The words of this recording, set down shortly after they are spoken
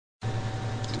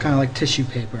kind of like tissue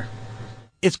paper.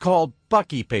 It's called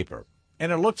Buckypaper,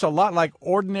 and it looks a lot like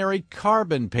ordinary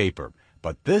carbon paper.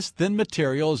 But this thin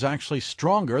material is actually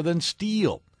stronger than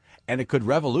steel, and it could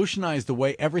revolutionize the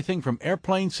way everything from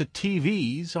airplanes to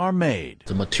TVs are made.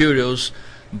 The materials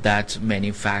that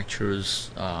manufacturers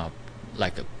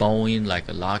like a Boeing, like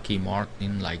a Lockheed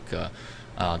Martin, like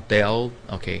Dell,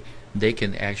 okay, they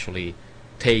can actually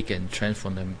take and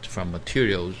transform them from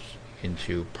materials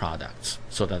into products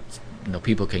so that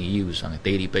people can use on a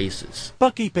daily basis.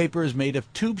 Buckypaper is made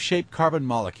of tube-shaped carbon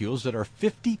molecules that are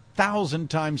 50,000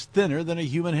 times thinner than a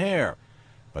human hair,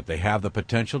 but they have the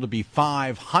potential to be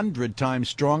 500 times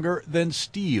stronger than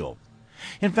steel.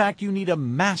 In fact, you need a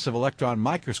massive electron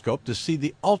microscope to see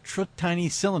the ultra-tiny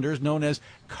cylinders known as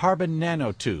carbon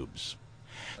nanotubes.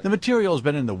 The material has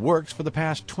been in the works for the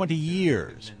past 20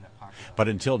 years. But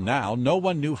until now, no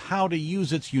one knew how to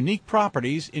use its unique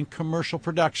properties in commercial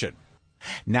production.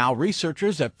 Now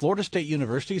researchers at Florida State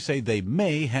University say they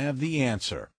may have the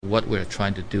answer. What we're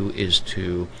trying to do is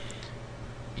to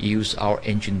use our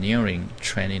engineering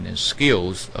training and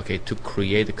skills, okay, to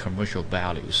create the commercial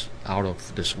values out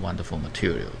of this wonderful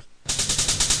material.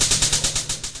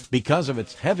 Because of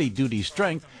its heavy-duty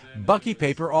strength,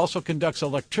 Buckypaper also conducts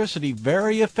electricity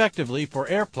very effectively for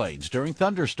airplanes during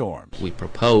thunderstorms. We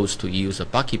propose to use a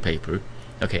Buckypaper,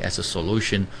 okay, as a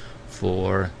solution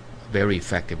for very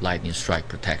effective lightning strike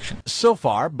protection. So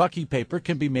far, Buckypaper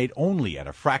can be made only at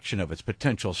a fraction of its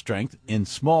potential strength, in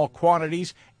small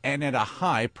quantities, and at a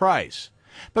high price.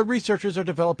 But researchers are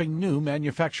developing new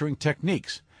manufacturing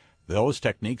techniques. Those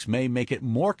techniques may make it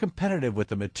more competitive with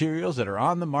the materials that are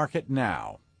on the market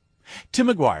now. Tim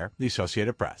McGuire, The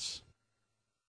Associated Press.